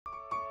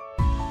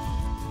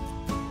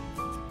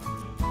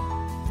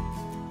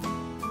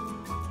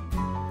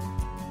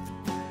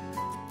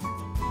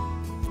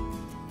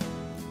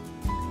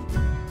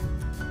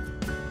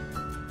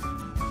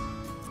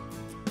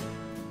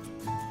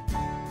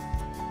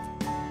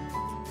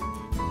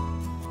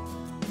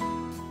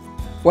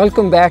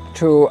Welcome back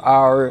to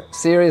our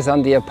series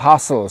on the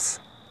Apostles,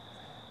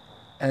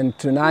 and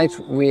tonight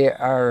we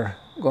are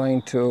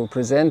going to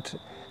present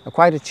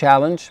quite a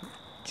challenge.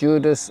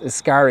 Judas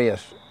Iscariot.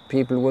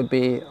 People would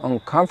be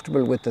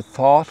uncomfortable with the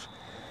thought,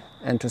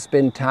 and to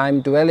spend time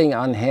dwelling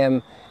on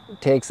him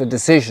takes a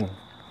decision.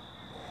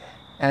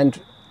 And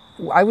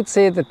I would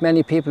say that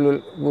many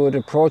people would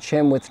approach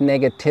him with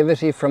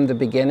negativity from the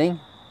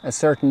beginning, a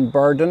certain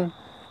burden,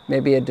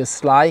 maybe a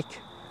dislike,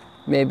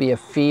 maybe a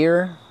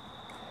fear.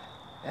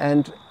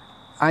 And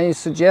I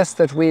suggest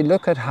that we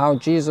look at how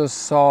Jesus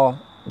saw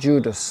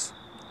Judas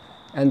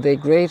and the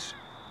great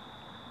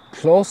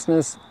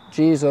closeness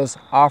Jesus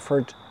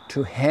offered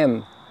to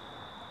him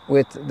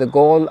with the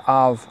goal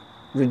of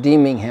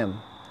redeeming him.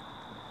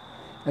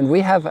 And we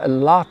have a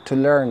lot to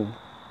learn.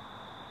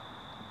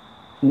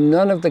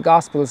 None of the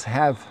Gospels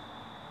have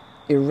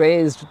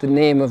erased the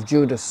name of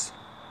Judas,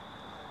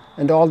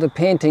 and all the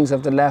paintings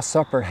of the Last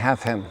Supper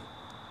have him.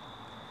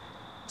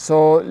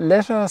 So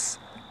let us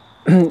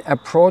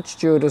approach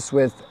Judas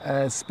with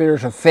a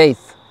spirit of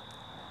faith.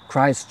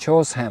 Christ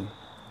chose him,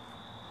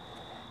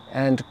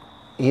 and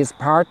he's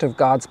part of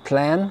God's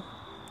plan.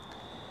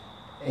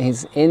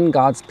 He's in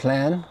God's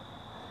plan,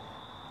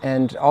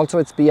 and also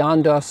it's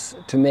beyond us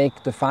to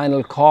make the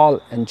final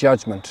call and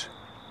judgment.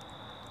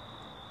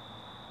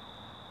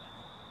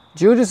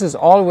 Judas is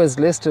always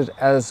listed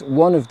as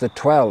one of the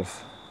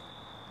 12.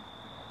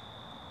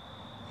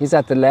 He's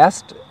at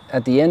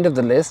the end of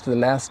the list, the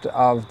last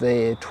of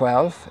the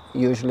 12,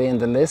 usually in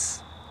the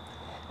list.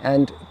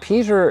 And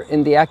Peter,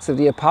 in the Acts of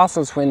the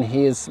Apostles, when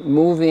he is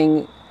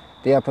moving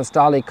the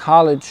Apostolic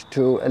College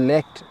to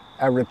elect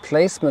a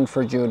replacement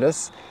for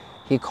Judas,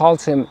 he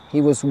calls him, he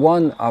was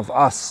one of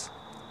us.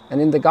 And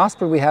in the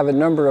Gospel we have a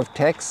number of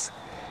texts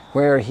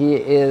where he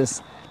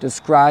is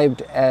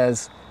described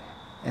as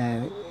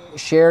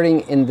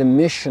sharing in the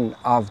mission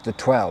of the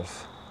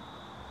 12.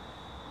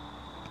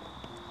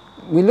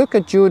 We look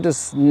at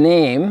Judas'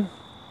 name,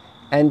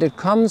 and it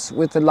comes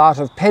with a lot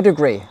of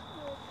pedigree.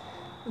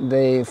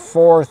 The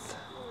fourth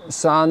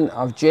son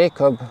of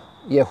Jacob,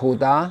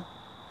 Yehudah,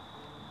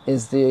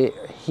 is the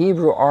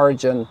Hebrew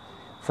origin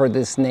for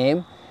this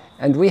name.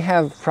 And we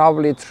have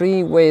probably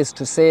three ways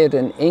to say it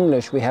in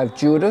English. We have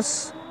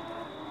Judas,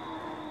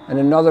 and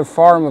another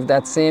form of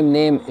that same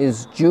name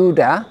is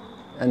Judah.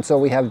 And so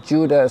we have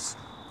Judas,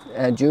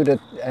 Judah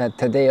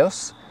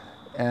Thaddeus,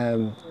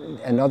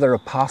 another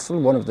apostle,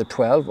 one of the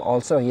 12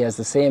 also. He has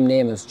the same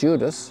name as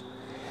Judas.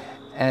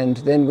 And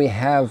then we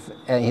have,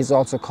 he's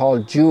also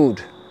called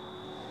Jude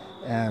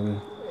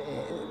in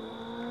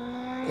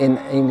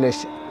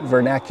English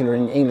vernacular,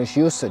 in English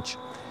usage.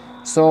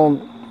 So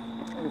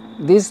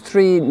these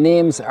three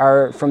names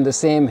are from the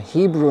same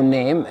Hebrew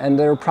name, and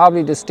they're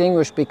probably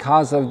distinguished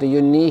because of the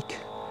unique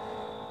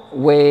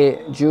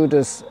way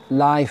Judas'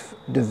 life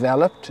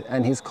developed,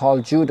 and he's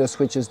called Judas,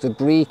 which is the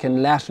Greek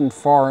and Latin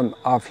form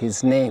of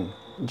his name.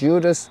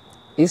 Judas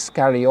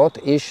Iscariot,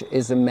 Ish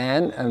is a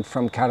man, and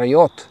from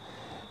Cariot.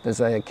 There's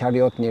a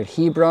Cariot near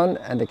Hebron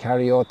and a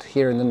Cariot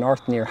here in the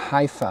north near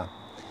Haifa.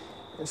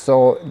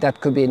 So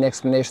that could be an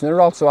explanation. There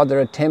are also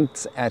other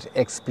attempts at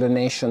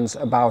explanations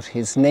about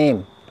his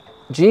name.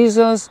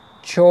 Jesus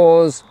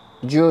chose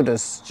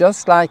Judas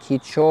just like he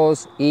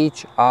chose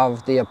each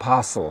of the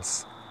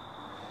apostles.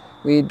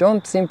 We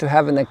don't seem to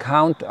have an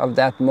account of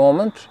that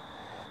moment,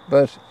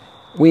 but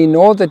we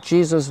know that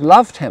Jesus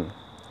loved him.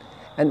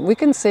 And we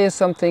can say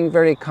something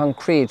very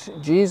concrete.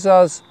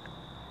 Jesus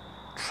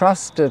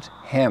trusted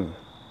him.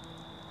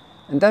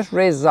 And that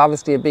raises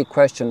obviously a big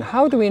question.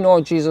 How do we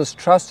know Jesus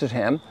trusted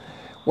him?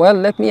 Well,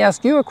 let me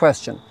ask you a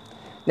question.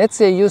 Let's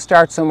say you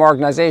start some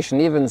organization,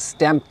 even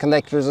Stamp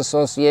Collectors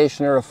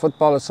Association or a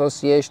football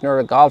association or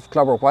a golf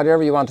club or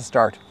whatever you want to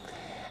start.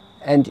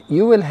 And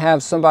you will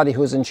have somebody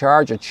who's in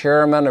charge, a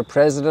chairman, a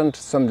president,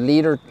 some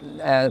leader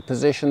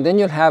position. Then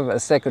you'll have a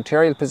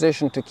secretarial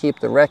position to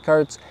keep the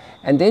records.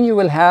 And then you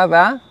will have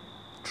a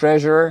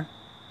treasurer.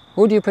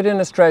 Who do you put in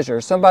as treasurer?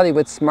 Somebody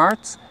with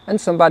smarts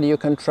and somebody you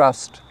can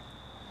trust.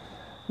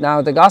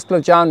 Now, the Gospel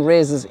of John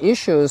raises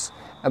issues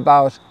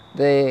about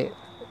the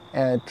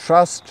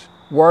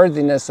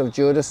trustworthiness of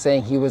Judas,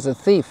 saying he was a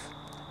thief,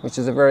 which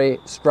is a very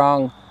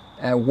strong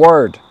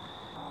word.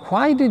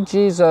 Why did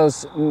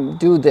Jesus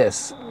do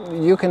this?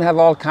 You can have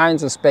all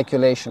kinds of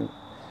speculation.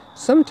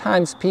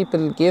 Sometimes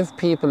people give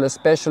people a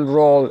special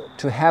role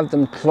to have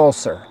them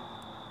closer.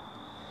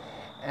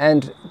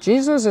 And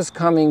Jesus is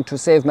coming to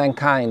save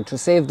mankind, to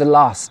save the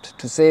lost,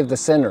 to save the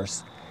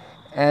sinners.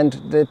 And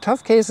the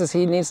tough cases,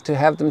 he needs to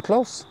have them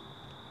close.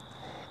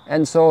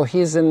 And so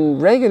he's in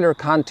regular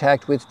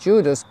contact with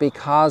Judas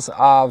because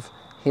of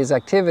his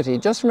activity.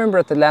 Just remember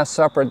at the Last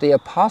Supper, the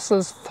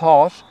apostles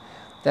thought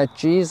that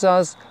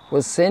Jesus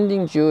was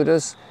sending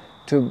Judas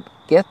to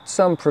get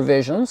some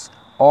provisions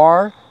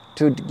or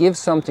to give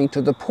something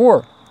to the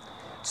poor.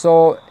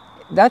 So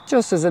that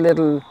just is a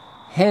little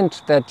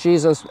hint that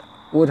Jesus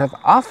would have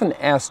often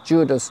asked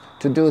Judas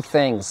to do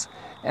things,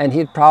 and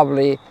he'd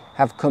probably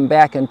have come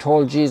back and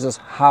told Jesus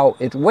how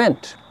it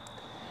went.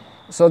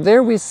 So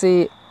there we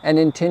see an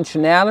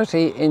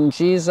intentionality in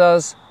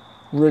Jesus'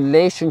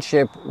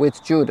 relationship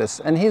with Judas.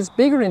 And his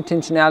bigger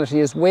intentionality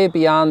is way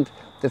beyond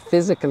the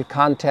physical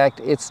contact.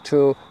 It's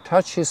to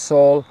touch his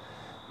soul,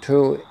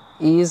 to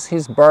ease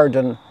his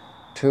burden,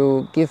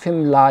 to give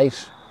him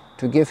light,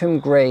 to give him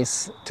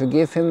grace, to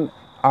give him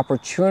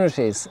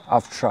opportunities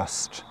of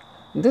trust.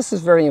 This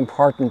is very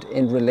important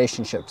in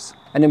relationships.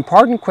 An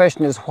important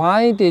question is,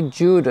 why did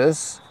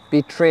Judas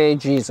betray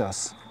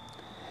Jesus?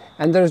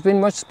 And there's been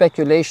much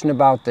speculation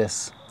about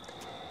this.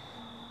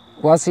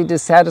 Was he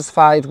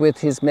dissatisfied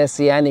with his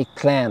messianic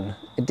plan?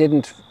 It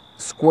didn't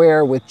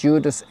square with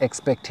Judas'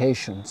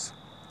 expectations.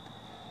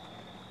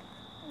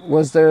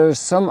 Was there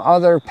some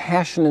other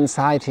passion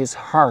inside his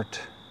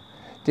heart?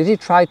 Did he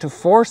try to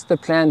force the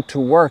plan to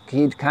work?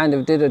 He kind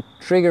of did a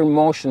trigger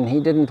motion. He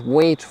didn't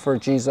wait for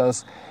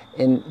Jesus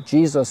in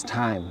Jesus'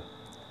 time.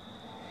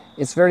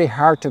 It's very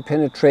hard to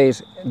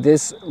penetrate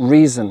this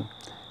reason.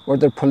 Were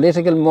there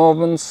political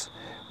moments?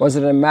 Was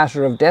it a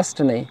matter of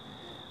destiny?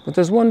 But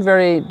there's one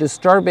very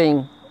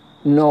disturbing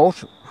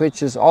note,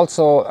 which is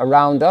also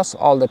around us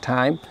all the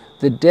time.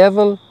 The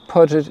devil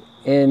put it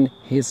in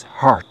his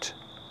heart.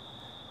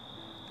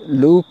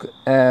 Luke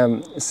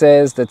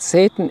says that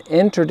Satan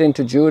entered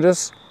into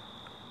Judas,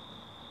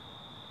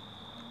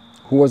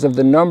 who was of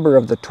the number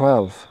of the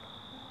 12.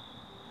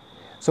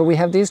 So we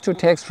have these two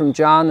texts from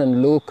John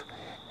and Luke,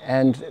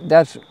 and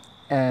that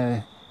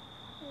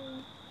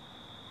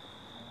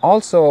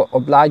also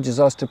obliges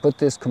us to put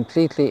this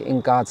completely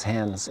in God's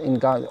hands.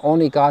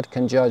 Only God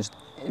can judge.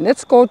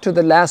 Let's go to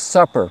the Last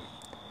Supper.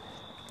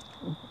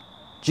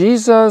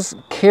 Jesus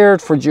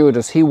cared for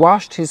Judas. He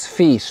washed his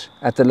feet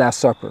at the Last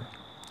Supper.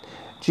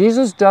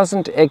 Jesus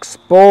doesn't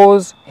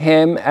expose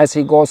him as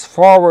he goes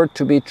forward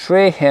to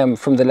betray him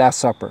from the Last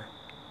Supper.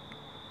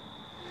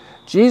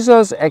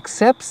 Jesus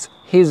accepts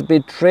his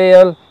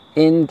betrayal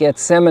in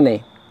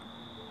Gethsemane.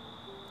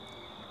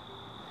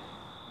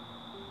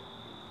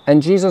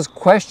 And Jesus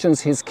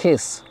questions his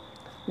kiss.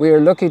 We are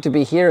lucky to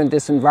be here in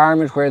this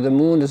environment where the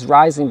moon is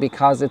rising,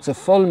 because it's a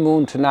full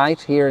moon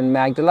tonight here in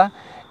Magdala,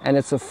 and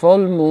it's a full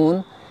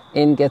moon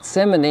in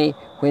Gethsemane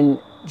when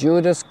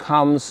Judas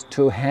comes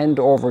to hand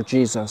over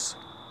Jesus.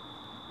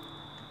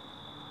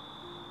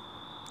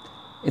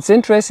 It's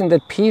interesting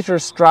that Peter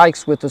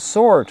strikes with the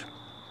sword,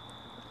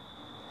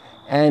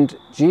 and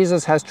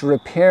Jesus has to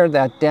repair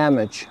that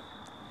damage.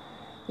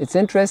 It's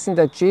interesting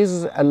that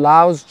Jesus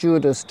allows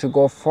Judas to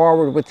go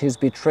forward with his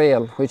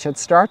betrayal, which had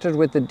started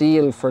with the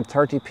deal for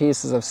 30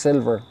 pieces of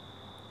silver.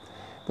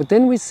 But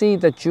then we see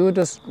that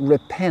Judas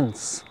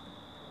repents,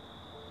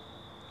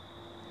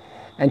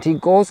 and he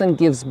goes and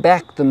gives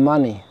back the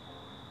money.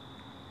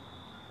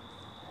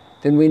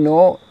 Then we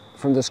know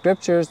from the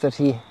scriptures that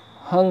he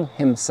hung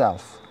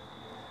himself.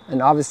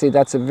 And obviously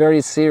that's a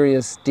very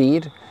serious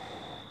deed.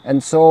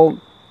 And so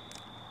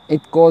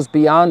it goes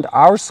beyond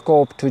our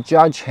scope to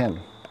judge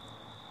him.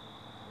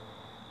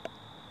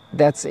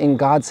 That's in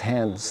God's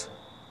hands.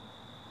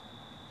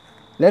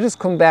 Let us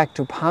come back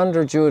to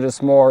ponder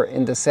Judas more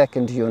in the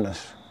second unit.